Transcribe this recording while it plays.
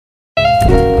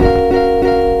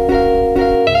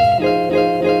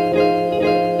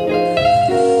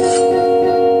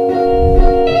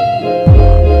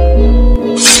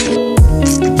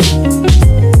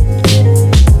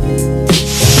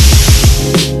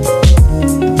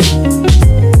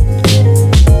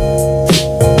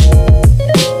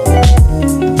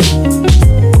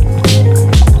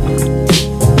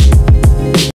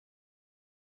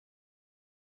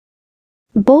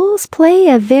Bowls play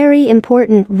a very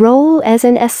important role as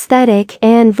an aesthetic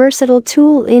and versatile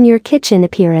tool in your kitchen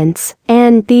appearance,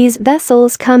 and these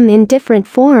vessels come in different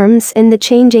forms in the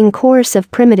changing course of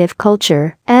primitive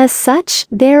culture. As such,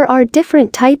 there are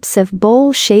different types of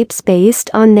bowl shapes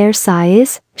based on their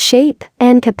size, shape,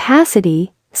 and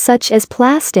capacity, such as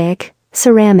plastic,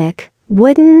 ceramic,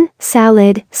 wooden,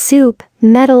 salad, soup,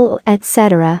 metal,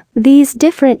 etc. These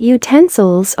different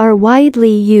utensils are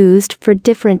widely used for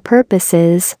different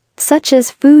purposes, such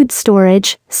as food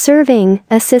storage, serving,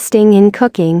 assisting in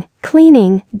cooking,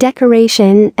 cleaning,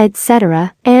 decoration,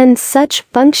 etc. And such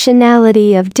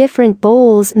functionality of different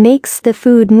bowls makes the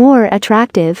food more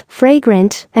attractive,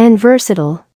 fragrant, and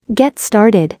versatile. Get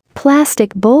started.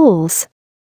 Plastic bowls.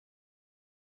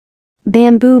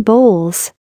 Bamboo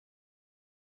bowls.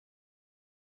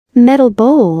 Metal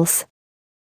bowls.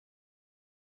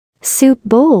 Soup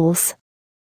bowls.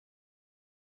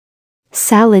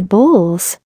 Salad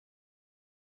bowls.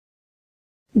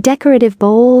 Decorative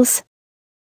bowls.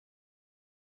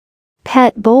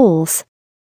 Pet bowls.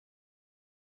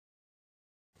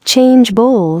 Change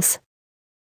bowls.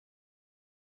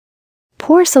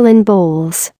 Porcelain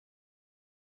bowls.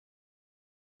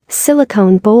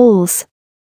 Silicone bowls.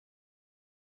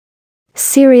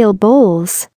 Cereal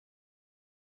bowls.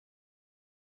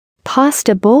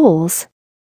 Pasta bowls.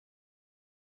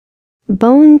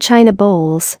 Bone china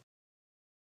bowls.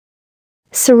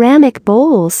 Ceramic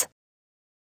bowls.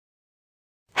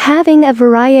 Having a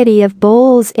variety of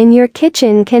bowls in your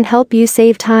kitchen can help you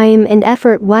save time and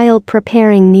effort while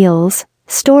preparing meals,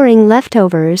 storing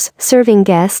leftovers, serving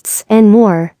guests, and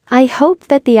more. I hope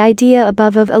that the idea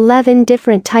above of 11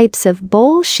 different types of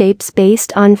bowl shapes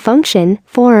based on function,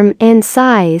 form, and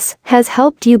size has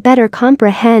helped you better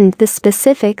comprehend the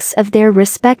specifics of their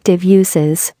respective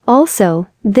uses. Also,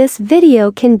 this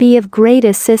video can be of great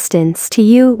assistance to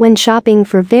you when shopping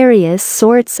for various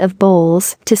sorts of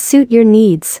bowls to suit your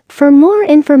needs. For more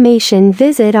information,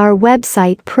 visit our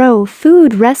website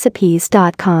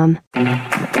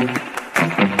profoodrecipes.com.